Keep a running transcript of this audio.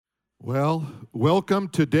Well, welcome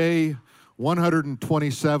to day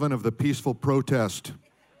 127 of the peaceful protest.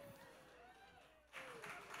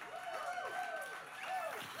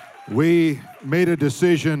 We made a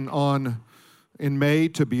decision in May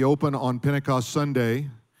to be open on Pentecost Sunday,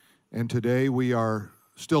 and today we are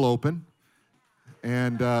still open.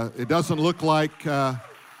 And it doesn't look like there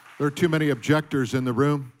are too many objectors in the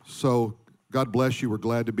room, so God bless you. We're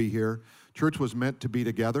glad to be here. Church was meant to be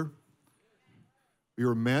together. We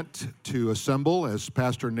were meant to assemble, as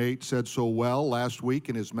Pastor Nate said so well last week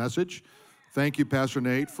in his message. Thank you, Pastor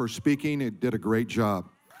Nate, for speaking. It did a great job.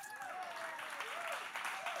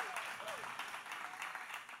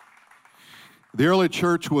 The early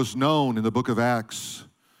church was known in the book of Acts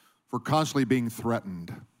for constantly being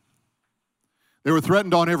threatened. They were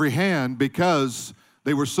threatened on every hand because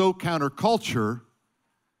they were so counterculture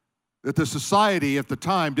that the society at the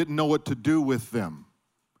time didn't know what to do with them.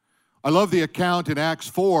 I love the account in Acts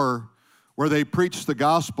 4 where they preached the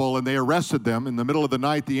gospel and they arrested them. In the middle of the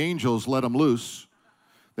night, the angels let them loose.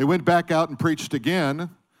 They went back out and preached again.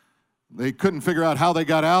 They couldn't figure out how they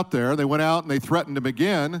got out there. They went out and they threatened them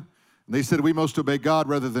again. And they said, we must obey God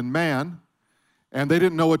rather than man. And they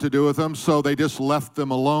didn't know what to do with them, so they just left them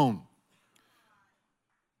alone.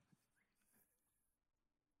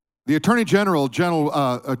 The Attorney General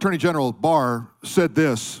Barr said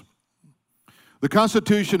this: the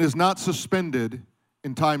Constitution is not suspended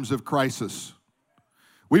in times of crisis.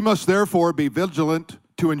 We must therefore be vigilant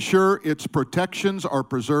to ensure its protections are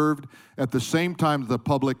preserved at the same time the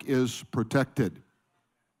public is protected.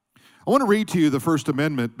 I want to read to you the First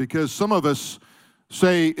Amendment because some of us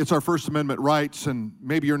say it's our First Amendment rights and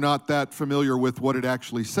maybe you're not that familiar with what it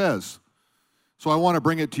actually says. So I want to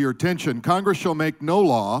bring it to your attention. Congress shall make no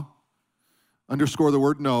law, underscore the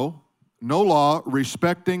word no law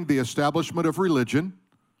respecting the establishment of religion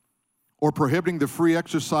or prohibiting the free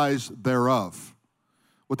exercise thereof.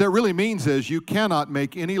 What that really means is you cannot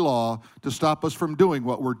make any law to stop us from doing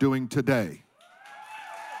what we're doing today.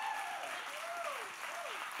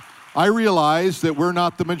 I realize that we're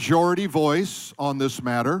not the majority voice on this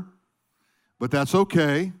matter, but that's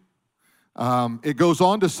okay. It goes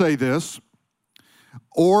on to say this: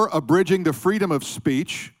 or abridging the freedom of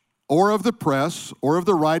speech, or of the press, or of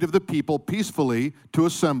the right of the people peacefully to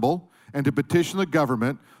assemble and to petition the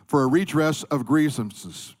government for a redress of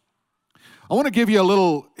grievances. I want to give you a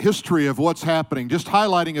little history of what's happening, just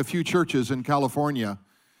highlighting a few churches in California.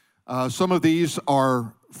 Some of these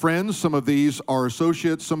are friends, some of these are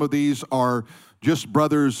associates, some of these are just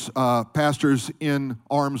brothers, pastors in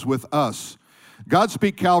arms with us.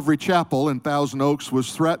 Godspeak Calvary Chapel in Thousand Oaks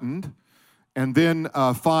was threatened and then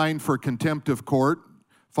fined for contempt of court.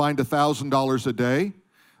 Fined $1,000 a day.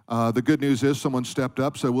 The good news is someone stepped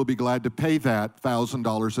up, so we'll be glad to pay that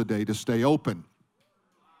 $1,000 a day to stay open.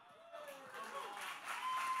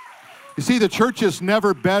 You see, the church is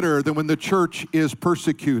never better than when the church is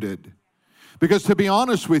persecuted. Because to be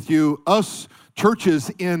honest with you, us churches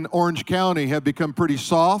in Orange County have become pretty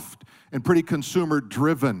soft and pretty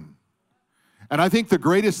consumer-driven. And I think the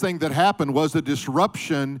greatest thing that happened was the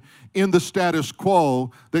disruption in the status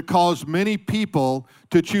quo that caused many people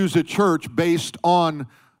to choose a church based on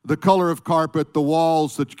the color of carpet, the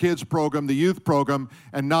walls, the kids program, the youth program,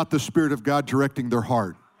 and not the Spirit of God directing their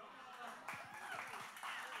heart.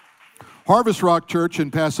 Harvest Rock Church in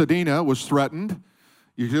Pasadena was threatened.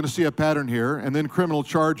 You're going to see a pattern here. And then criminal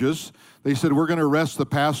charges. They said, we're going to arrest the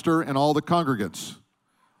pastor and all the congregants.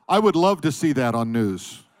 I would love to see that on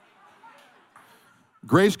news.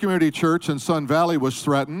 Grace Community Church in Sun Valley was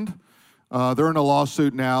threatened. They're in a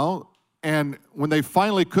lawsuit now. And when they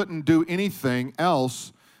finally couldn't do anything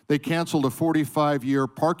else, they canceled a 45-year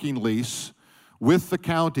parking lease with the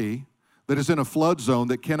county that is in a flood zone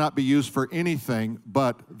that cannot be used for anything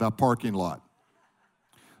but the parking lot.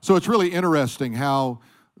 So it's really interesting how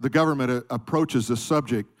the government approaches this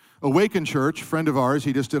subject. Awaken Church, friend of ours,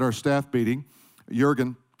 he just did our staff meeting,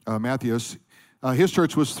 Jurgen Matthews. His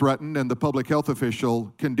church was threatened, and the public health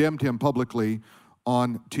official condemned him publicly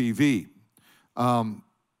on TV.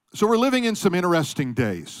 So we're living in some interesting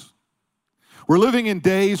days. We're living in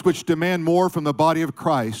days which demand more from the body of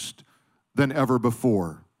Christ than ever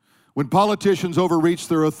before. When politicians overreach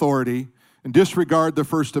their authority and disregard the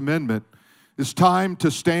First Amendment, it's time to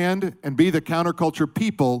stand and be the counterculture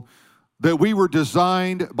people that we were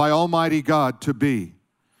designed by Almighty God to be.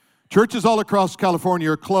 Churches all across California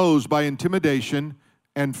are closed by intimidation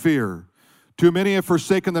and fear. Too many have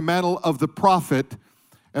forsaken the mantle of the prophet,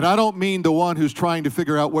 and I don't mean the one who's trying to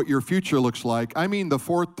figure out what your future looks like. I mean the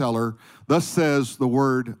foreteller, thus says the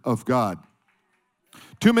word of God.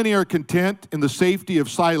 Too many are content in the safety of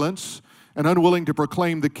silence and unwilling to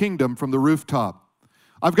proclaim the kingdom from the rooftop.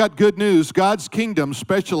 I've got good news. God's kingdom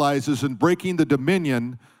specializes in breaking the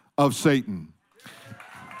dominion of Satan.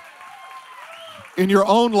 In your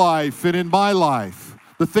own life and in my life,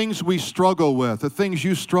 the things we struggle with, the things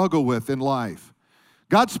you struggle with in life,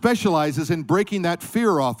 God specializes in breaking that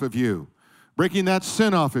fear off of you, breaking that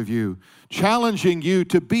sin off of you, challenging you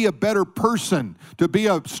to be a better person, to be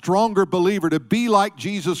a stronger believer, to be like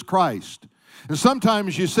Jesus Christ. And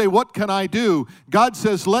sometimes you say, what can I do? God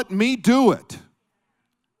says, let me do it.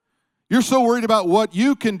 You're so worried about what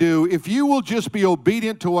you can do. If you will just be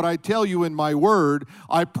obedient to what I tell you in my word,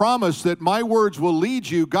 I promise that my words will lead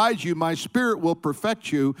you, guide you, my spirit will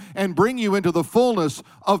perfect you, and bring you into the fullness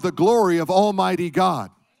of the glory of Almighty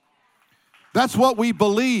God. That's what we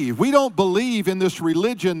believe. We don't believe in this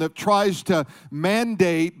religion that tries to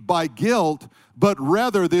mandate by guilt, but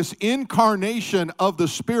rather this incarnation of the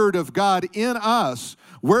Spirit of God in us,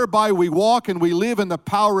 whereby we walk and we live in the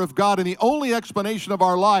power of God. And the only explanation of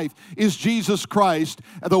our life is Jesus Christ,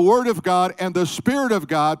 the Word of God, and the Spirit of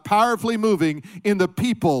God powerfully moving in the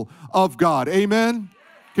people of God. Amen?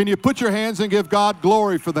 Can you put your hands and give God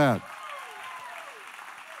glory for that?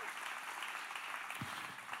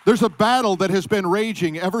 There's a battle that has been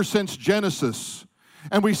raging ever since Genesis,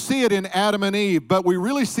 and we see it in Adam and Eve, but we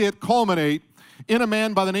really see it culminate in a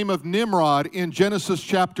man by the name of Nimrod in Genesis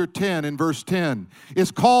chapter 10 and verse 10. It's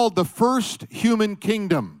called the first human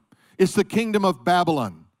kingdom. It's the kingdom of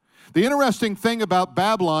Babylon. The interesting thing about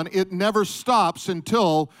Babylon, it never stops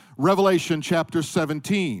until Revelation chapter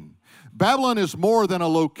 17. Babylon is more than a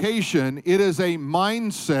location. It is a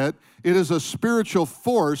mindset. It is a spiritual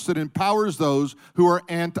force that empowers those who are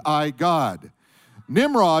anti-God.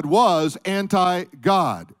 Nimrod was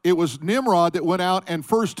anti-God. It was Nimrod that went out and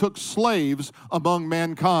first took slaves among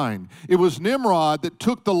mankind. It was Nimrod that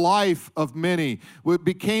took the life of many. It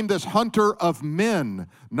became this hunter of men,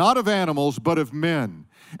 not of animals, but of men.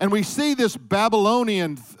 And we see this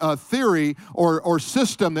Babylonian theory or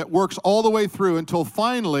system that works all the way through until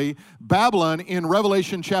finally Babylon in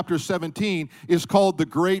Revelation chapter 17 is called the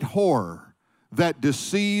great whore that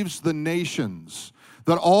deceives the nations.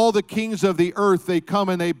 That all the kings of the earth, they come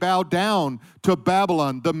and they bow down to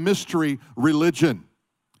Babylon, the mystery religion.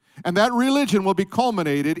 And that religion will be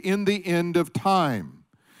culminated in the end of time.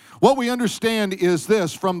 What we understand is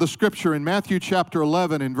this from the scripture in Matthew chapter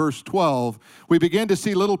 11 and verse 12. We begin to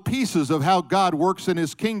see little pieces of how God works in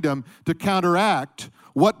His kingdom to counteract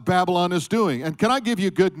what Babylon is doing. And can I give you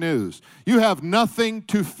good news? You have nothing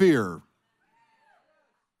to fear.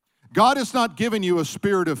 God has not given you a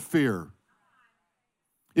spirit of fear.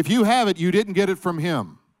 If you have it, you didn't get it from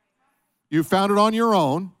Him. You found it on your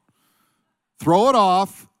own. Throw it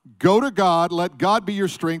off. Go to God. Let God be your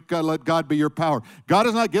strength. God, let God be your power. God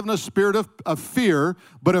has not given us a spirit of fear,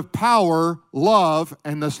 but of power, love,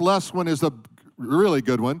 and this last one is a really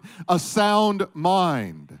good one, a sound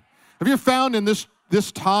mind. Have you found in this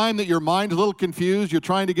time that your mind is a little confused, you're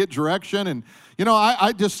trying to get direction? And, you know,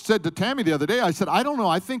 I just said to Tammy the other day, I said, I don't know,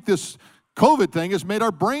 I think this COVID thing has made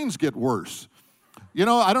our brains get worse. You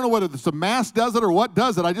know, I don't know whether it's the mask does it or what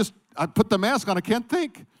does it. I put the mask on, I can't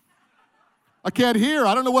think. I can't hear.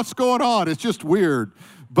 I don't know what's going on. It's just weird.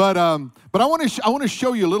 But I want to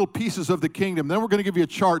show you little pieces of the kingdom. Then we're going to give you a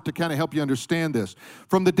chart to kind of help you understand this.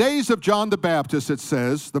 From the days of John the Baptist, it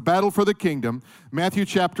says, the battle for the kingdom, Matthew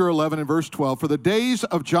chapter 11 and verse 12, for the days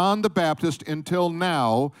of John the Baptist until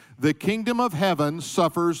now, the kingdom of heaven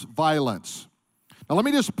suffers violence. Now let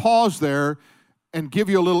me just pause there and give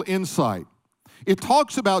you a little insight. It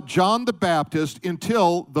talks about John the Baptist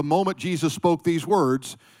until the moment Jesus spoke these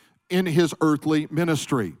words in His earthly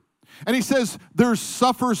ministry. And He says there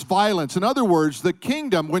suffers violence. In other words, the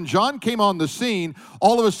kingdom, when John came on the scene,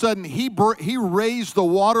 all of a sudden he raised the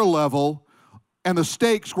water level and the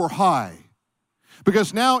stakes were high.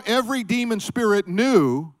 Because now every demon spirit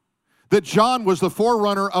knew that John was the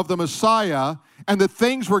forerunner of the Messiah and that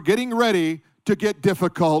things were getting ready to get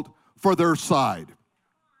difficult for their side.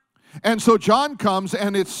 And so John comes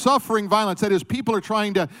and it's suffering violence. That is, people are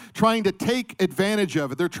trying to take advantage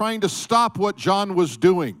of it. They're trying to stop what John was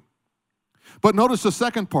doing. But notice the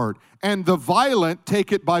second part, and the violent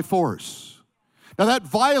take it by force. Now that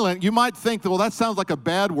violent, you might think that, well, that sounds like a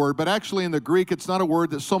bad word, but actually in the Greek, it's not a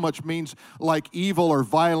word that so much means like evil or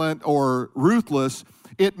violent or ruthless.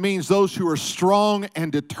 It means those who are strong and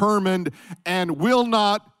determined and will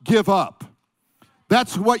not give up.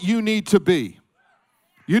 That's what you need to be.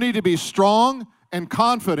 You need to be strong and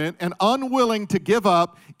confident and unwilling to give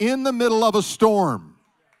up in the middle of a storm.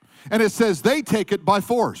 And it says they take it by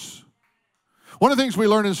force. One of the things we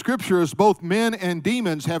learn in Scripture is both men and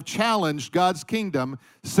demons have challenged God's kingdom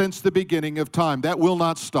since the beginning of time. That will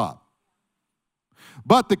not stop.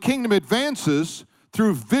 But the kingdom advances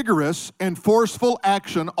through vigorous and forceful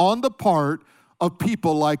action on the part of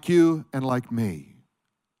people like you and like me.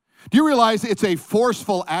 Do you realize it's a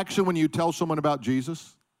forceful action when you tell someone about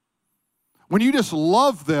Jesus? When you just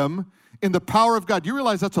love them in the power of God, do you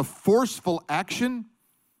realize that's a forceful action?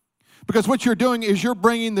 Because what you're doing is you're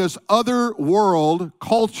bringing this other world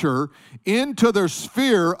culture into their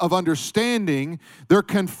sphere of understanding. They're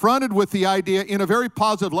confronted with the idea in a very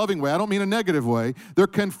positive, loving way. I don't mean a negative way. They're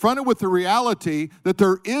confronted with the reality that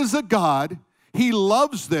there is a God. He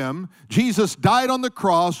loves them. Jesus died on the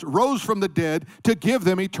cross, rose from the dead to give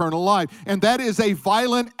them eternal life. And that is a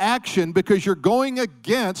violent action because you're going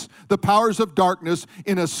against the powers of darkness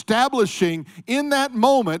in establishing in that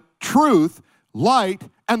moment truth, light,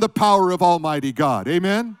 and the power of Almighty God.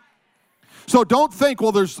 Amen? So don't think,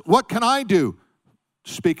 well, what can I do?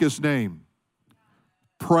 Speak His name.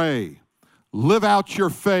 Pray. Live out your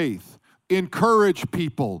faith. Encourage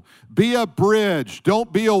people. Be a bridge.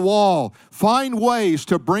 Don't be a wall. Find ways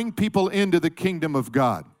to bring people into the kingdom of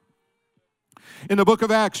God. In the book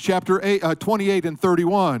of Acts, chapter 28 and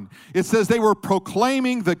 31, it says they were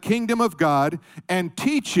proclaiming the kingdom of God and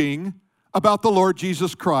teaching about the Lord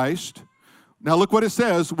Jesus Christ. Now look what it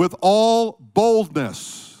says, with all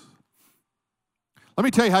boldness. Let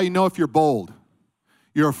me tell you how you know if you're bold.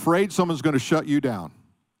 You're afraid someone's going to shut you down.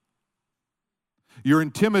 You're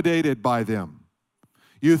intimidated by them.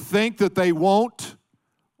 You think that they won't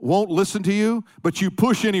listen to you, but you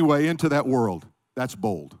push anyway into that world. That's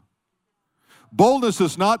bold. Boldness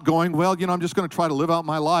is not going, well, I'm just going to try to live out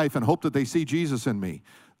my life and hope that they see Jesus in me.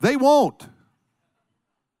 They won't.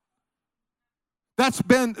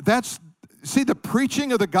 See, the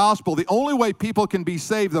preaching of the gospel, the only way people can be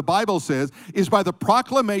saved, the Bible says, is by the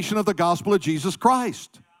proclamation of the gospel of Jesus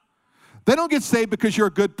Christ. They don't get saved because you're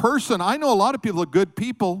a good person. I know a lot of people are good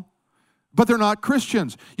people, but they're not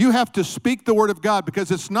Christians. You have to speak the word of God because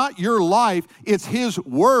it's not your life, it's His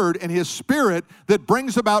word and His Spirit that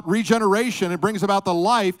brings about regeneration and brings about the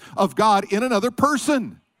life of God in another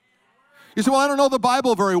person. You say, well, I don't know the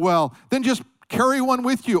Bible very well. Then just carry one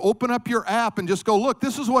with you. Open up your app and just go, look,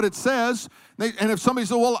 this is what it says. And if somebody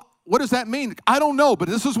says, well, what does that mean? I don't know, but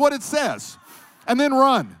this is what it says. And then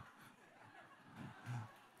run.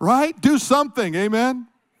 Right? Do something. Amen?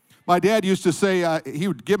 My dad used to say, he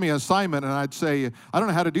would give me an assignment, and I'd say, I don't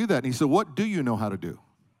know how to do that. And he said, what do you know how to do?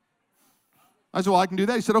 I said, well, I can do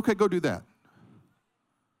that. He said, okay, go do that.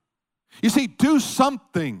 You see, do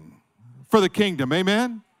something for the kingdom.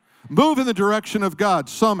 Amen? Move in the direction of God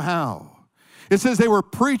somehow. It says they were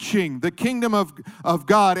preaching the kingdom of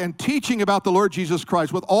God and teaching about the Lord Jesus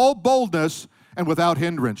Christ with all boldness and without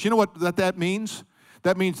hindrance. You know what that means?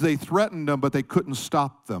 That means they threatened them, but they couldn't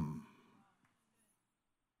stop them.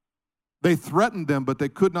 They threatened them, but they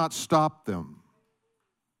could not stop them.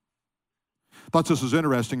 I thought this was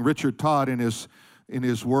interesting. Richard Todd, in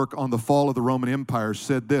his work on the fall of the Roman Empire,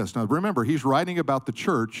 said this. Now remember, he's writing about the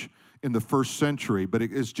church in the first century, but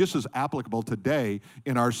it is just as applicable today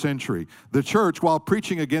in our century. The church, while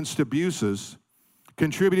preaching against abuses,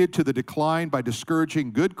 contributed to the decline by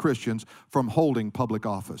discouraging good Christians from holding public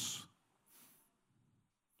office.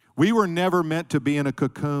 We were never meant to be in a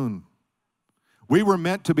cocoon. We were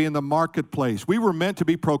meant to be in the marketplace. We were meant to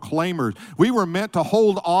be proclaimers. We were meant to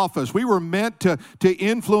hold office. We were meant to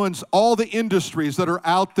influence all the industries that are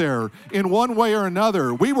out there in one way or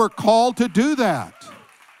another. We were called to do that.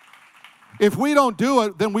 If we don't do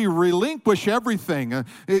it, then we relinquish everything.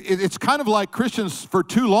 It's kind of like Christians for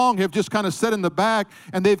too long have just kind of sat in the back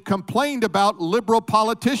and they've complained about liberal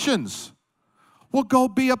politicians. Well, go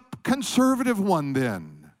be a conservative one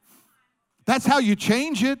then. That's how you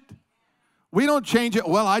change it. We don't change it,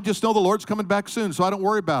 well, I just know the Lord's coming back soon, so I don't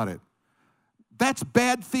worry about it. That's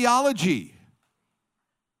bad theology.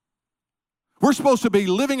 We're supposed to be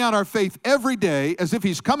living out our faith every day as if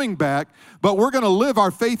He's coming back, but we're going to live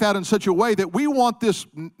our faith out in such a way that we want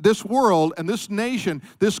this world and this nation,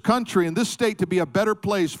 this country and this state to be a better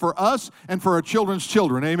place for us and for our children's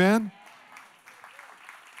children. Amen?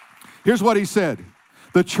 Here's what he said.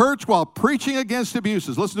 The church, while preaching against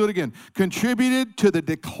abuses, listen to it again, contributed to the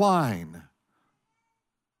decline.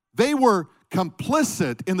 They were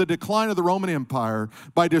complicit in the decline of the Roman Empire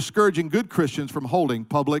by discouraging good Christians from holding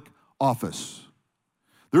public office.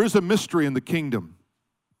 There is a mystery in the kingdom.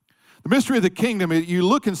 The mystery of the kingdom, you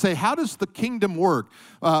look and say, how does the kingdom work?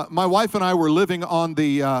 My wife and I were living on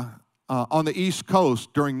the on the East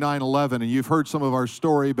Coast during 9/11, and you've heard some of our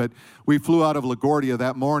story, but we flew out of LaGuardia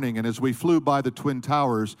that morning, and as we flew by the Twin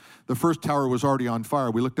Towers, the first tower was already on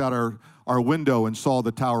fire. We looked out our window and saw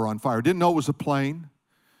the tower on fire. Didn't know it was a plane.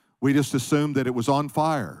 We just assumed that it was on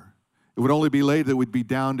fire. It would only be later that we'd be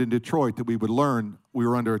downed in Detroit that we would learn we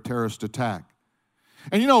were under a terrorist attack.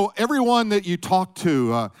 And you know, everyone that you talk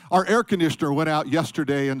to, our air conditioner went out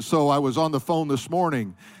yesterday, and so I was on the phone this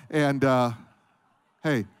morning, and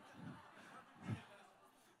hey,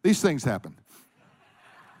 these things happen.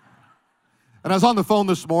 And I was on the phone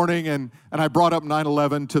this morning, and I brought up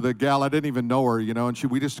 9/11 to the gal. I didn't even know her, you know, and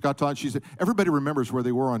we just got talking. She said, everybody remembers where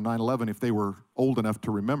they were on 9/11 if they were old enough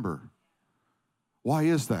to remember. Why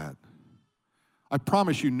is that? I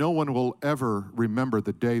promise you, no one will ever remember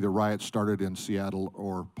the day the riot started in Seattle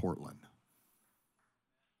or Portland.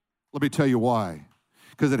 Let me tell you why.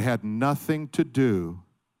 Because it had nothing to do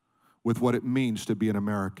with what it means to be an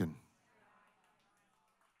American.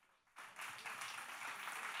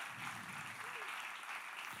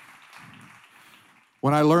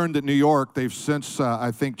 When I learned that New York, they've since,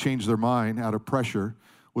 I think, changed their mind out of pressure,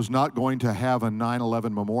 was not going to have a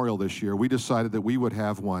 9/11 memorial this year, we decided that we would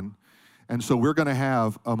have one. And so we're going to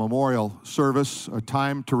have a memorial service, a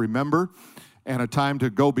time to remember, and a time to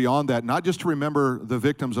go beyond that, not just to remember the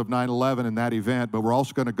victims of 9/11 in that event, but we're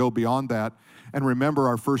also going to go beyond that and remember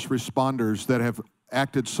our first responders that have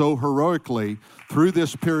acted so heroically through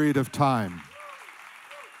this period of time.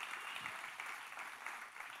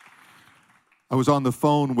 I was on the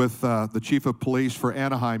phone with the chief of police for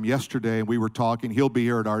Anaheim yesterday, and we were talking. He'll be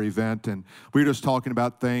here at our event, and we were just talking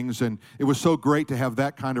about things, and it was so great to have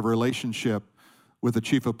that kind of relationship with the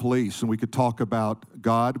chief of police, and we could talk about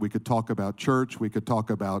God, we could talk about church, we could talk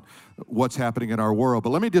about what's happening in our world.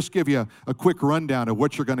 But let me just give you a quick rundown of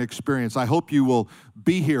what you're going to experience. I hope you will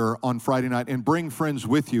be here on Friday night and bring friends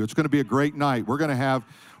with you. It's going to be a great night. We're going to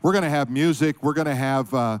have music. We're going to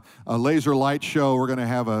have a laser light show. We're going to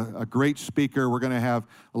have a great speaker. We're going to have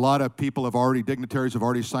a lot of people dignitaries have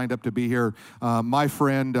already signed up to be here. My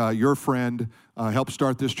friend, your friend, helped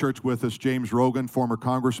start this church with us, James Rogan, former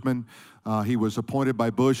congressman. He was appointed by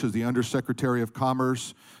Bush as the Undersecretary of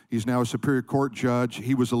Commerce. He's now a Superior Court judge.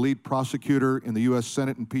 He was a lead prosecutor in the U.S.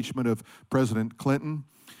 Senate impeachment of President Clinton.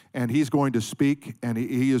 And he's going to speak, and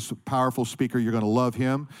he is a powerful speaker. You're going to love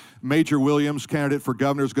him. Major Williams, candidate for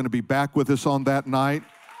governor, is going to be back with us on that night.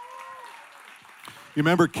 You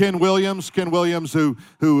remember Ken Williams? Ken Williams, who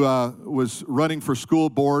was running for school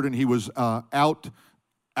board, and he was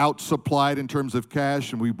out-supplied in terms of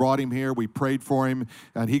cash, and we brought him here. We prayed for him,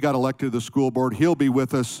 and he got elected to the school board. He'll be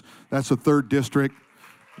with us. That's the 3rd District.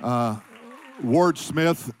 Ward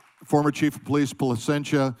Smith, former chief of police,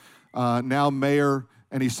 Placentia, now mayor,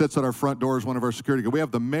 and he sits at our front door as one of our security guards. We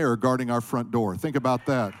have the mayor guarding our front door. Think about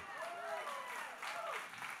that.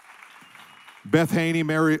 Beth Haney,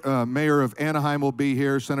 mayor of Anaheim, will be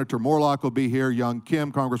here. Senator Morlock will be here. Young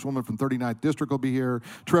Kim, congresswoman from 39th District, will be here.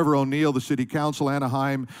 Trevor O'Neill, the city council,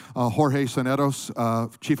 Anaheim. Jorge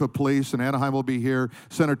Sonetos, chief of police in Anaheim, will be here.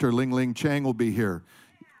 Senator Ling Ling Chang will be here.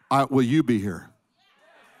 Will you be here?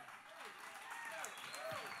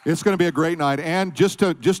 It's going to be a great night. And just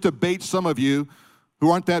to bait some of you who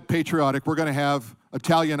aren't that patriotic, we're going to have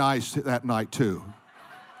Italian ice that night too.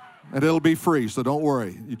 And it'll be free, so don't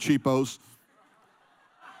worry, you cheapos.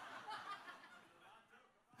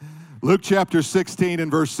 Luke chapter 16 and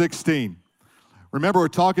verse 16. Remember, we're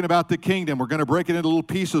talking about the kingdom. We're going to break it into little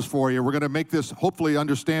pieces for you. We're going to make this hopefully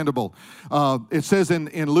understandable. It says in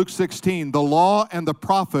Luke 16, the law and the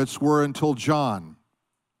prophets were until John.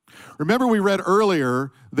 Remember, we read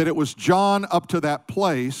earlier that it was John up to that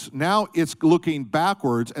place. Now it's looking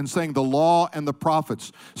backwards and saying the law and the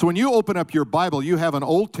prophets. So when you open up your Bible, you have an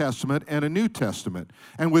Old Testament and a New Testament.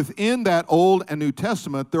 And within that Old and New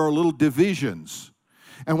Testament, there are little divisions.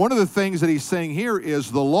 And one of the things that he's saying here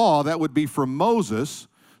is the law, that would be from Moses.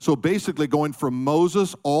 So basically going from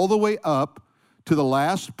Moses all the way up to the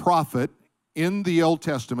last prophet in the Old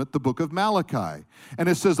Testament, the book of Malachi. And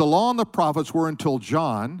it says the law and the prophets were until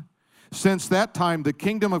John. Since that time, the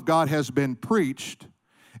kingdom of God has been preached,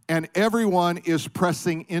 and everyone is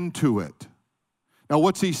pressing into it. Now,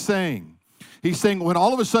 what's he saying? He's saying when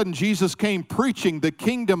all of a sudden Jesus came preaching the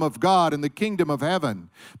kingdom of God and the kingdom of heaven,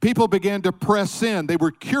 people began to press in. They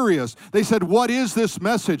were curious. They said, what is this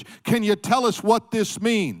message? Can you tell us what this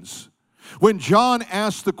means? When John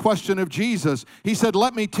asked the question of Jesus, he said,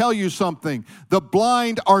 let me tell you something. The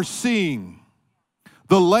blind are seeing.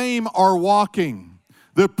 The lame are walking.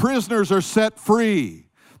 The prisoners are set free.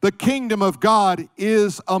 The kingdom of God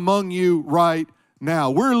is among you right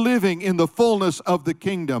now. We're living in the fullness of the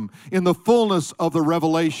kingdom, in the fullness of the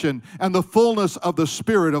revelation, and the fullness of the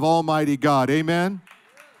Spirit of Almighty God. Amen?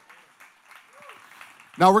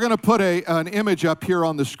 Now, we're going to put an image up here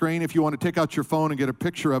on the screen. If you want to take out your phone and get a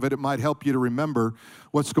picture of it, it might help you to remember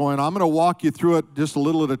what's going on. I'm going to walk you through it just a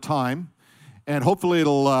little at a time, and hopefully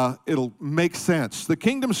it'll make sense. The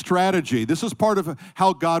kingdom strategy, this is part of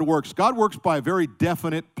how God works. God works by a very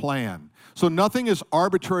definite plan. So nothing is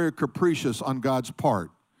arbitrary or capricious on God's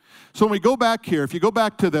part. So when we go back here, if you go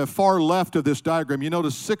back to the far left of this diagram, you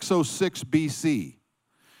notice 606 BC.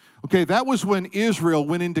 Okay, that was when Israel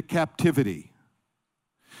went into captivity.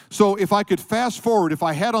 So if I could fast forward, if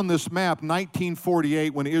I had on this map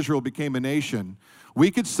 1948 when Israel became a nation,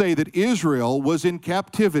 we could say that Israel was in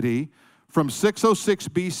captivity from 606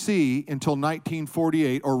 BC until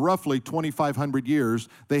 1948, or roughly 2,500 years.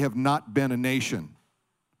 They have not been a nation.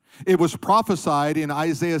 It was prophesied in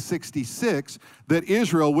Isaiah 66 that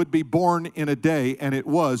Israel would be born in a day, and it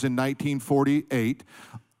was in 1948.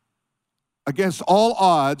 Against all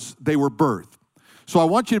odds, they were birthed. So I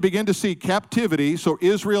want you to begin to see captivity. So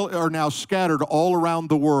Israel are now scattered all around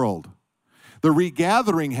the world. The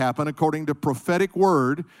regathering happened according to prophetic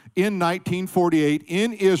word in 1948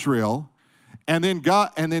 in Israel. And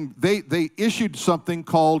then they issued something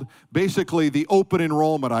called basically the open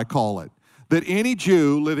enrollment, I call it. That any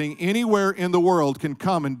Jew living anywhere in the world can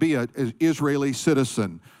come and be an Israeli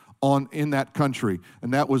citizen in that country.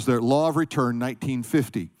 And that was their law of return,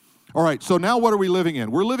 1950. All right, so now what are we living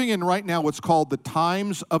in? We're living in right now what's called the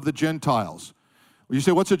times of the Gentiles. You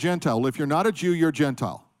say, what's a Gentile? Well, if you're not a Jew, you're a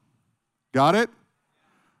Gentile. Got it?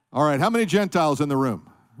 All right, how many Gentiles in the room?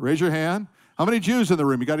 Raise your hand. How many Jews in the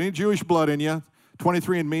room? You got any Jewish blood in you?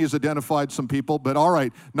 23andMe has identified some people, but all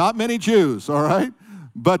right, not many Jews, all right?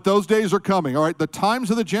 But those days are coming, all right? The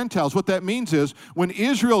times of the Gentiles, what that means is when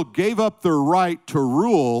Israel gave up their right to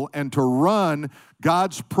rule and to run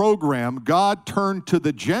God's program, God turned to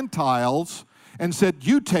the Gentiles and said,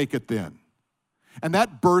 you take it then. And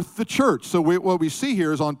that birthed the church. So what we see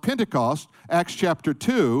here is on Pentecost, Acts chapter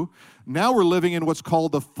 2, now we're living in what's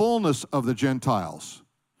called the fullness of the Gentiles.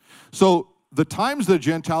 So the times of the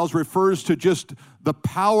Gentiles refers to just the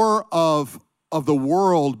power of the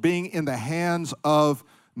world being in the hands of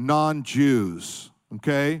non-Jews,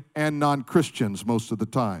 okay, and non-Christians most of the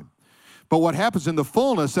time. But what happens in the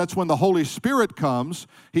fullness, that's when the Holy Spirit comes.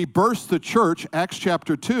 He bursts the church, Acts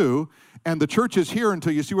chapter 2, and the church is here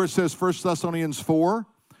until you see where it says 1 Thessalonians 4,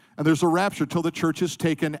 and there's a rapture till the church is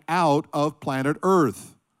taken out of planet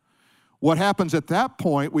Earth. What happens at that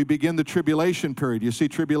point, we begin the tribulation period. You see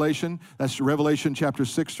tribulation? That's Revelation chapter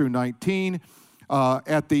 6 through 19.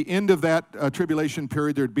 At the end of that tribulation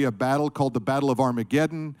period, there'd be a battle called the Battle of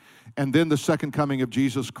Armageddon, and then the second coming of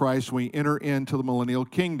Jesus Christ, we enter into the millennial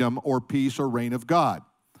kingdom or peace or reign of God.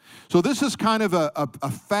 So this is kind of a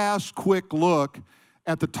fast, quick look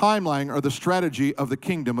at the timeline or the strategy of the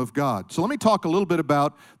kingdom of God. So let me talk a little bit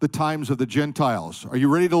about the times of the Gentiles. Are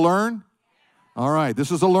you ready to learn? All right,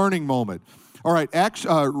 this is a learning moment. All right,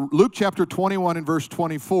 Luke chapter 21 and verse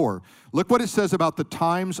 24. Look what it says about the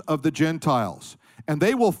times of the Gentiles. And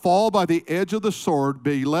they will fall by the edge of the sword,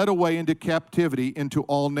 be led away into captivity into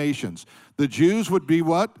all nations. The Jews would be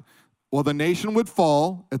what? Well, the nation would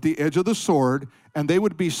fall at the edge of the sword, and they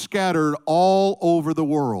would be scattered all over the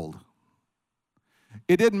world.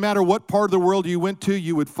 It didn't matter what part of the world you went to,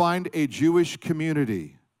 you would find a Jewish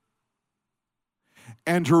community.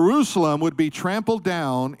 And Jerusalem would be trampled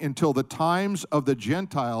down until the times of the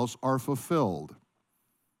Gentiles are fulfilled.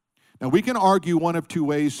 Now, we can argue one of two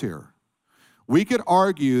ways here. We could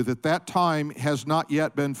argue that that time has not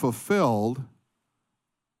yet been fulfilled,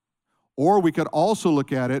 or we could also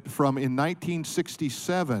look at it from in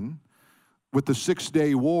 1967 with the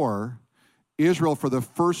Six-Day War, Israel for the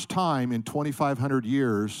first time in 2,500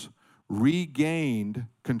 years regained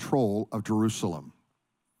control of Jerusalem.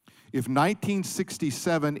 If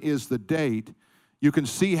 1967 is the date, you can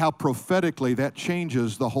see how prophetically that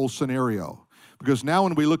changes the whole scenario. Because now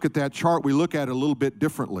when we look at that chart, we look at it a little bit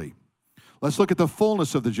differently. Let's look at the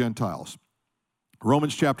fullness of the Gentiles.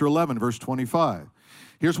 Romans chapter 11, verse 25.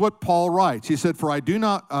 Here's what Paul writes. He said, "For I do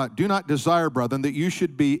not desire, brethren, that you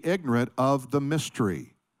should be ignorant of the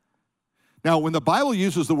mystery." Now, when the Bible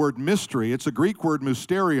uses the word mystery, it's a Greek word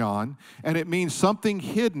mysterion, and it means something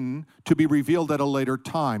hidden to be revealed at a later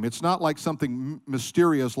time. It's not like something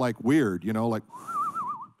mysterious like weird, you know, like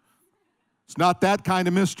it's not that kind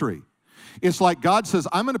of mystery. It's like God says,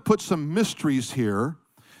 I'm going to put some mysteries here,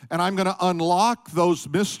 and I'm going to unlock those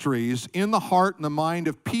mysteries in the heart and the mind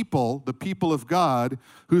of people, the people of God,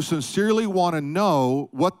 who sincerely want to know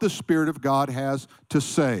what the Spirit of God has to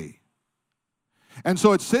say. And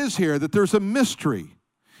so it says here that there's a mystery.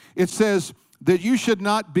 It says that you should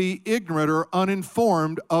not be ignorant or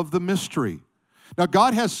uninformed of the mystery. Now,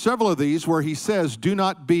 God has several of these where he says, do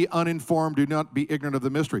not be uninformed, do not be ignorant of the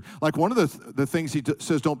mystery. Like one of the things he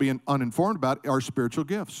says don't be uninformed about are spiritual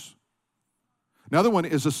gifts. Another one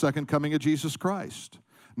is the second coming of Jesus Christ.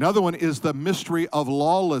 Another one is the mystery of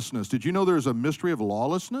lawlessness. Did you know there's a mystery of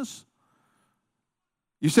lawlessness?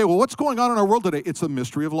 You say, well, what's going on in our world today? It's a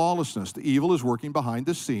mystery of lawlessness. The evil is working behind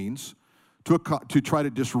the scenes to try to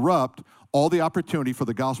disrupt all the opportunity for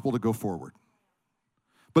the gospel to go forward.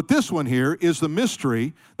 But this one here is the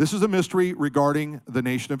mystery. This is a mystery regarding the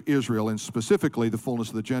nation of Israel and specifically the fullness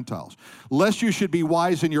of the Gentiles. Lest you should be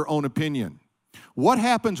wise in your own opinion. What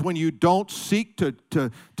happens when you don't seek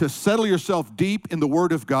to settle yourself deep in the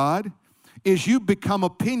Word of God is you become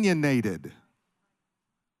opinionated.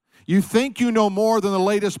 You think you know more than the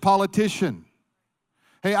latest politician.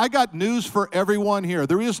 Hey, I got news for everyone here.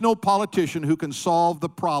 There is no politician who can solve the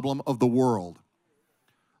problem of the world.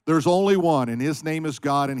 There's only one, and his name is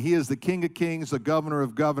God, and he is the King of Kings, the Governor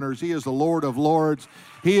of Governors. He is the Lord of Lords.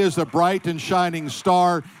 He is the bright and shining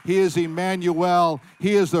star. He is Emmanuel.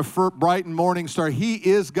 He is the bright and morning star. He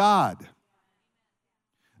is God.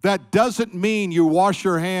 That doesn't mean you wash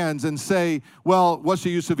your hands and say, well, what's the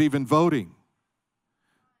use of even voting?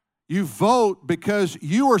 You vote because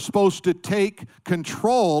you are supposed to take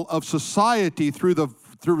control of society through the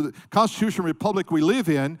constitutional republic we live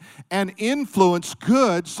in and influence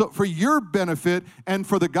good for your benefit and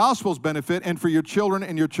for the gospel's benefit and for your children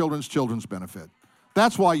and your children's children's benefit.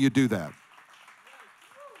 That's why you do that.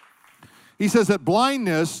 He says that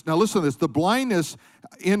blindness, now listen to this, the blindness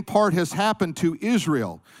in part has happened to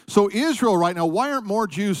Israel. So Israel right now, why aren't more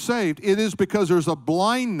Jews saved? It is because there's a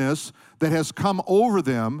blindness that has come over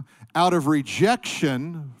them out of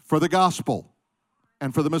rejection for the gospel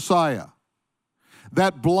and for the Messiah.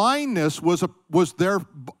 That blindness was there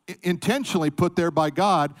intentionally put there by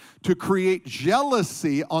God to create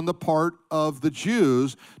jealousy on the part of the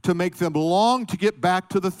Jews to make them long to get back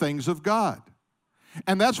to the things of God.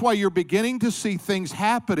 And that's why you're beginning to see things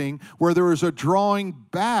happening where there is a drawing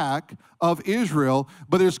back of Israel,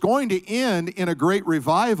 but it's going to end in a great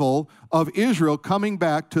revival of Israel coming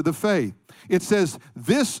back to the faith. It says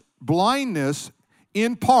this blindness,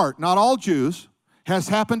 in part, not all Jews, has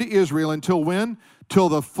happened to Israel until when? Till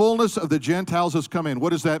the fullness of the Gentiles has come in.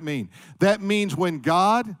 What does that mean? That means when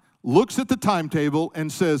God looks at the timetable and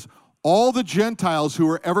says, all the Gentiles who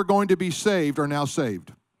are ever going to be saved are now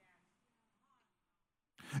saved.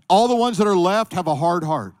 All the ones that are left have a hard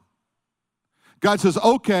heart. God says,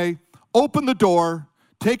 okay, open the door,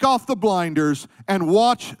 take off the blinders, and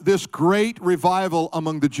watch this great revival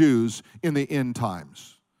among the Jews in the end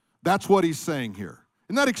times. That's what he's saying here.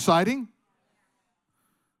 Isn't that exciting?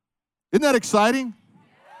 Isn't that exciting?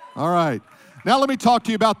 All right. Now let me talk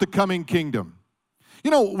to you about the coming kingdom.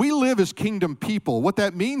 You know, we live as kingdom people. What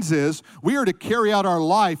that means is we are to carry out our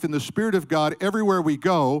life in the Spirit of God everywhere we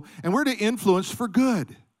go, and we're to influence for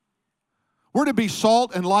good. We're to be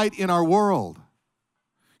salt and light in our world.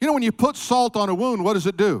 You know, when you put salt on a wound, what does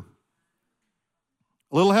it do?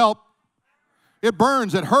 A little help. It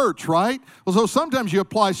burns, it hurts, right? Well, so sometimes you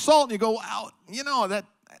apply salt and you go, wow, you know,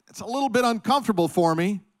 it's a little bit uncomfortable for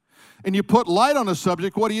me. And you put light on a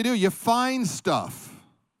subject, what do? You find stuff.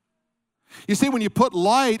 You see, when you put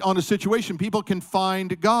light on a situation, people can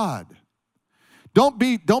find God. Don't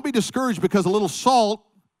be discouraged because a little salt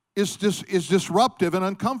is disruptive and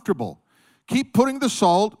uncomfortable. Keep putting the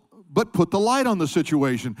salt, but put the light on the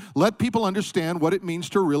situation. Let people understand what it means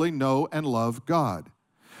to really know and love God.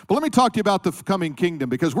 But let me talk to you about the coming kingdom,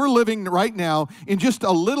 because we're living right now in just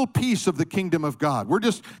a little piece of the kingdom of God. We're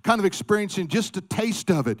just kind of experiencing just a taste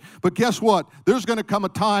of it. But guess what? There's going to come a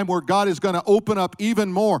time where God is going to open up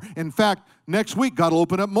even more. In fact, next week, God will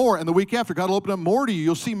open up more. And the week after, God will open up more to you.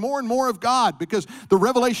 You'll see more and more of God, because the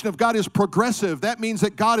revelation of God is progressive. That means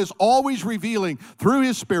that God is always revealing through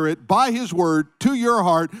His Spirit, by His Word, to your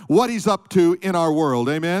heart, what He's up to in our world.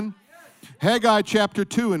 Amen? Haggai chapter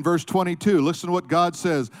 2 and verse 22. Listen to what God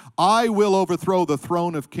says. I will overthrow the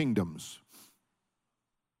throne of kingdoms.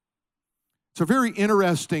 It's a very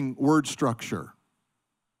interesting word structure.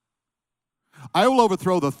 I will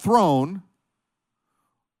overthrow the throne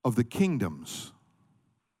of the kingdoms.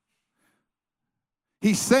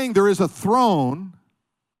 He's saying there is a throne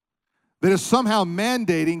that is somehow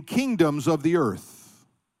mandating kingdoms of the earth.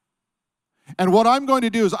 And what I'm going to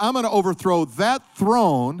do is I'm going to overthrow that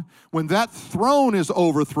throne. When that throne is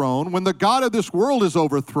overthrown, when the God of this world is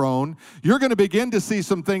overthrown, you're going to begin to see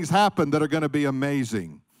some things happen that are going to be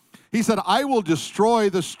amazing. He said, I will destroy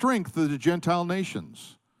the strength of the Gentile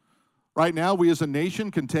nations. Right now, we as a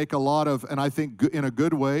nation can take a lot of, and I think in a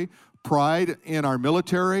good way, pride in our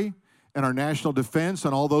military and our national defense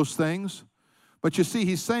and all those things. But you see,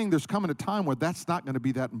 he's saying there's coming a time where that's not going to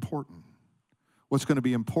be that important. What's going to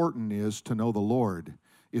be important is to know the Lord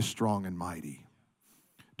is strong and mighty.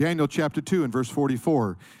 Daniel chapter 2 and verse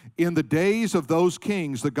 44. In the days of those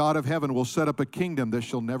kings, the God of heaven will set up a kingdom that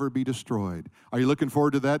shall never be destroyed. Are you looking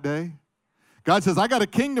forward to that day? God says, I got a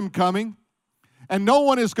kingdom coming, and no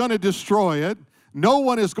one is going to destroy it. No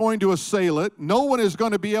one is going to assail it. No one is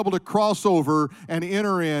going to be able to cross over and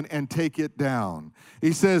enter in and take it down.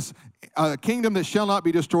 He says, a kingdom that shall not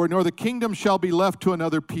be destroyed, nor the kingdom shall be left to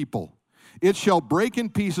another people. It shall break in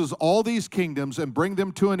pieces all these kingdoms and bring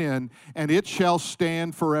them to an end, and it shall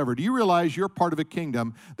stand forever. Do you realize you're part of a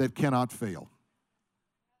kingdom that cannot fail?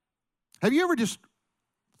 Have you ever just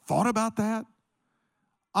thought about that?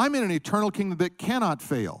 I'm in an eternal kingdom that cannot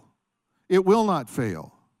fail. It will not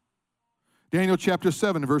fail. Daniel chapter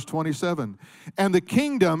 7, verse 27. And the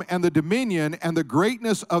kingdom and the dominion and the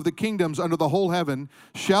greatness of the kingdoms under the whole heaven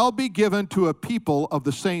shall be given to a people of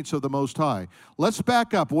the saints of the Most High. Let's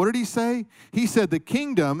back up. What did he say? He said the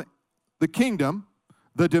kingdom,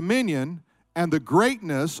 the dominion, and the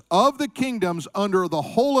greatness of the kingdoms under the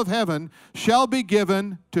whole of heaven shall be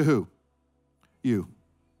given to who? You.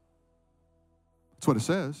 That's what it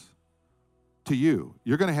says. To you.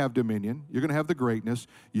 You're going to have dominion. You're going to have the greatness.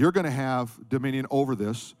 You're going to have dominion over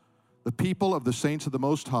this. The people of the saints of the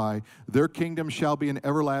Most High, their kingdom shall be an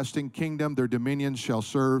everlasting kingdom. Their dominions shall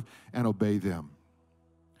serve and obey them.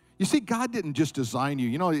 You see, God didn't just design you.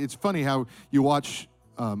 You know, it's funny how you watch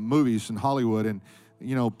movies in Hollywood and,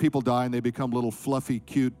 you know, people die and they become little fluffy,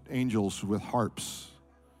 cute angels with harps.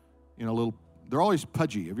 You know, they're always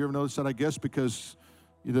pudgy. Have you ever noticed that, I guess, because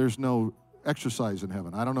there's no exercise in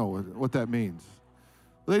heaven. I don't know what that means.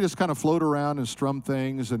 They just kind of float around and strum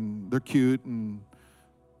things, and they're cute, and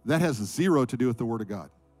that has zero to do with the Word of God.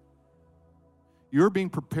 You're being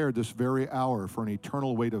prepared this very hour for an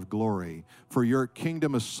eternal weight of glory, for your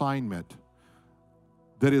kingdom assignment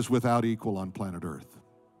that is without equal on planet Earth.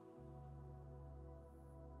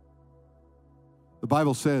 The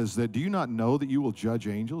Bible says that, do you not know that you will judge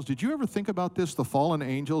angels? Did you ever think about this, the fallen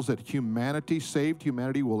angels, that humanity, saved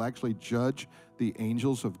humanity, will actually judge the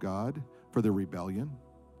angels of God for their rebellion?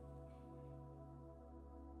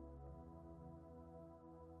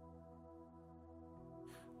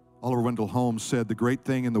 Oliver Wendell Holmes said, the great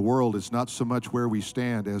thing in the world is not so much where we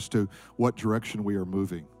stand as to what direction we are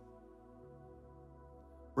moving.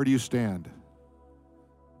 Where do you stand?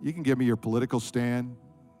 You can give me your political stand,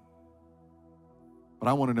 but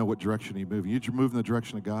I want to know what direction you're moving. You're moving in the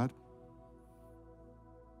direction of God?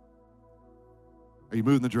 Are you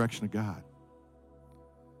moving in the direction of God?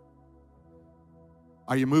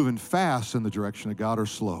 Are you moving fast in the direction of God or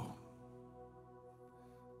slow?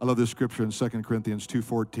 I love this scripture in 2 Corinthians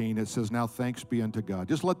 2:14. It says, now thanks be unto God.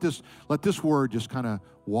 Just let this word just kind of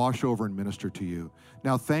wash over and minister to you.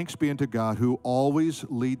 Now thanks be unto God who always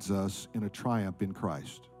leads us in a triumph in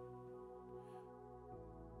Christ.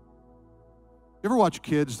 You ever watch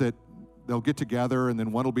kids that they'll get together and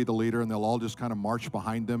then one will be the leader and they'll all just kind of march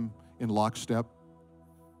behind them in lockstep?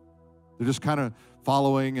 They're just kind of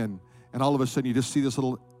following, and all of a sudden you just see this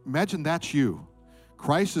little, imagine that's you.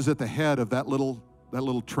 Christ is at the head of that little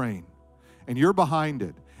train, and you're behind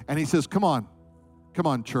it. And he says, come on,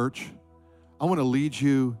 church. I want to lead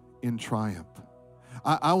you in triumph.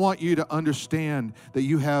 I want you to understand that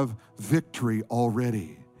you have victory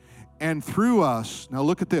already. And through us, now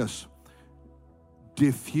look at this,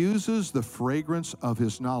 diffuses the fragrance of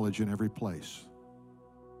his knowledge in every place.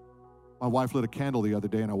 My wife lit a candle the other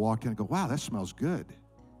day, and I walked in and go, wow, that smells good.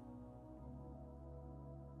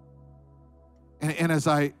 And as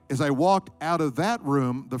I walked out of that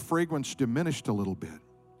room, the fragrance diminished a little bit.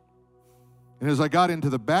 And as I got into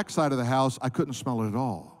the back side of the house, I couldn't smell it at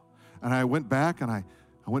all. And I went back, and I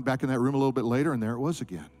went back in that room a little bit later, and there it was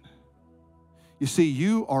again. You see,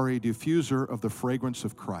 you are a diffuser of the fragrance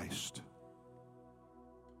of Christ.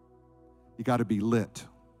 You got to be lit.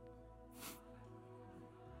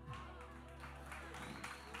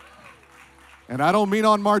 And I don't mean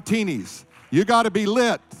on martinis. You got to be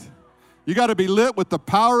lit. You got to be lit with the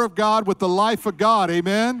power of God, with the life of God.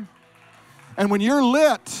 Amen? And when you're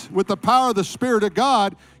lit with the power of the Spirit of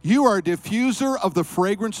God, you are a diffuser of the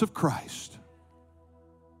fragrance of Christ.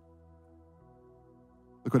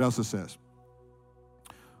 Look what else it says.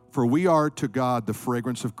 For we are to God the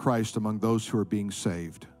fragrance of Christ among those who are being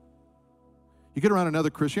saved. You get around another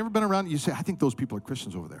Christian. You ever been around, you say, I think those people are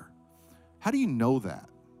Christians over there. How do you know that?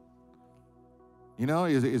 You know,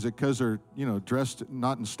 is it because they're, dressed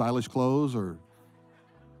not in stylish clothes, or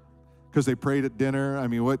Because they prayed at dinner? I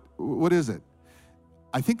mean, what is it?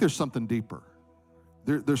 I think there's something deeper.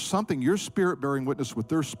 There's something, your spirit bearing witness with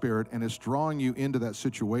their spirit, and it's drawing you into that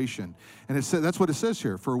situation. And that's what it says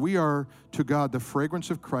here. For we are to God the fragrance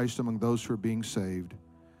of Christ among those who are being saved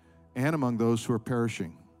and among those who are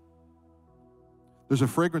perishing. There's a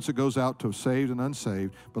fragrance that goes out to saved and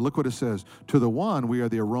unsaved, but look what it says. To the one, we are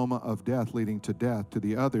the aroma of death leading to death. To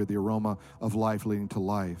the other, the aroma of life leading to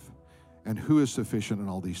life. And who is sufficient in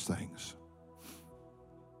all these things?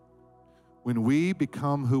 When we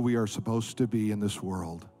become who we are supposed to be in this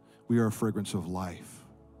world, we are a fragrance of life.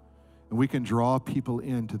 And we can draw people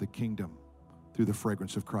into the kingdom through the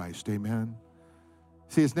fragrance of Christ. Amen?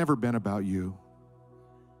 See, it's never been about you.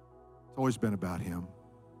 It's always been about Him.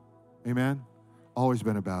 Amen? Always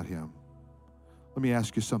been about Him. Let me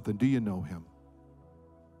ask you something. Do you know Him?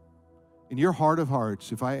 In your heart of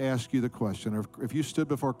hearts, if I ask you the question, or if you stood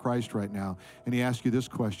before Christ right now and He asked you this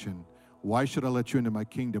question, why should I let you into my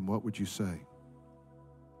kingdom? What would you say?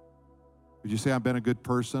 Would you say, I've been a good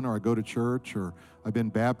person, or I go to church, or I've been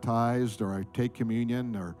baptized, or I take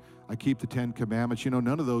communion, or I keep the 10 Commandments? You know,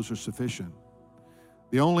 none of those are sufficient.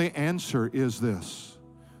 The only answer is this,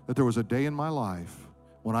 that there was a day in my life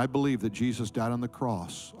when I believed that Jesus died on the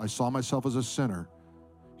cross. I saw myself as a sinner.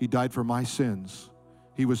 He died for my sins.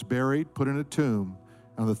 He was buried, put in a tomb,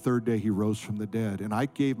 and on the third day He rose from the dead. And I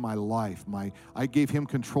gave my life, I gave Him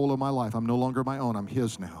control of my life. I'm no longer my own, I'm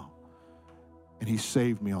His now. And He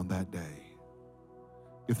saved me on that day.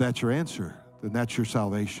 If that's your answer, then that's your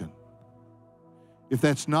salvation. If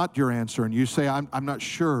that's not your answer and you say, I'm not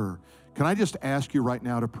sure, can I just ask you right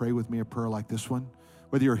now to pray with me a prayer like this one?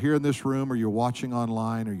 Whether you're here in this room or you're watching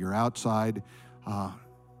online or you're outside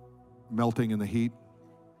melting in the heat.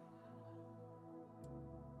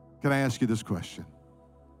 Can I ask you this question?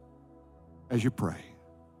 As you pray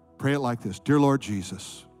it like this. Dear Lord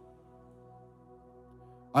Jesus,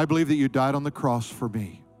 I believe that You died on the cross for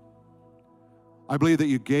me. I believe that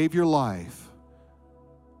You gave Your life,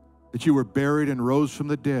 that You were buried and rose from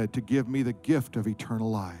the dead to give me the gift of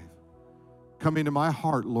eternal life. Come into my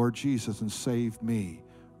heart, Lord Jesus, and save me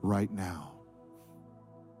right now.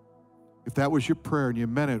 If that was your prayer and you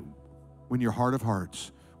meant it in your heart of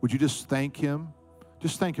hearts, would you just thank Him?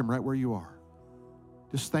 Just thank Him right where you are.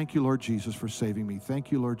 Just thank You, Lord Jesus, for saving me.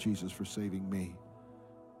 Thank You, Lord Jesus, for saving me.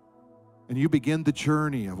 And you begin the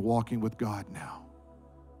journey of walking with God now,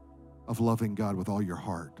 of loving God with all your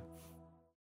heart.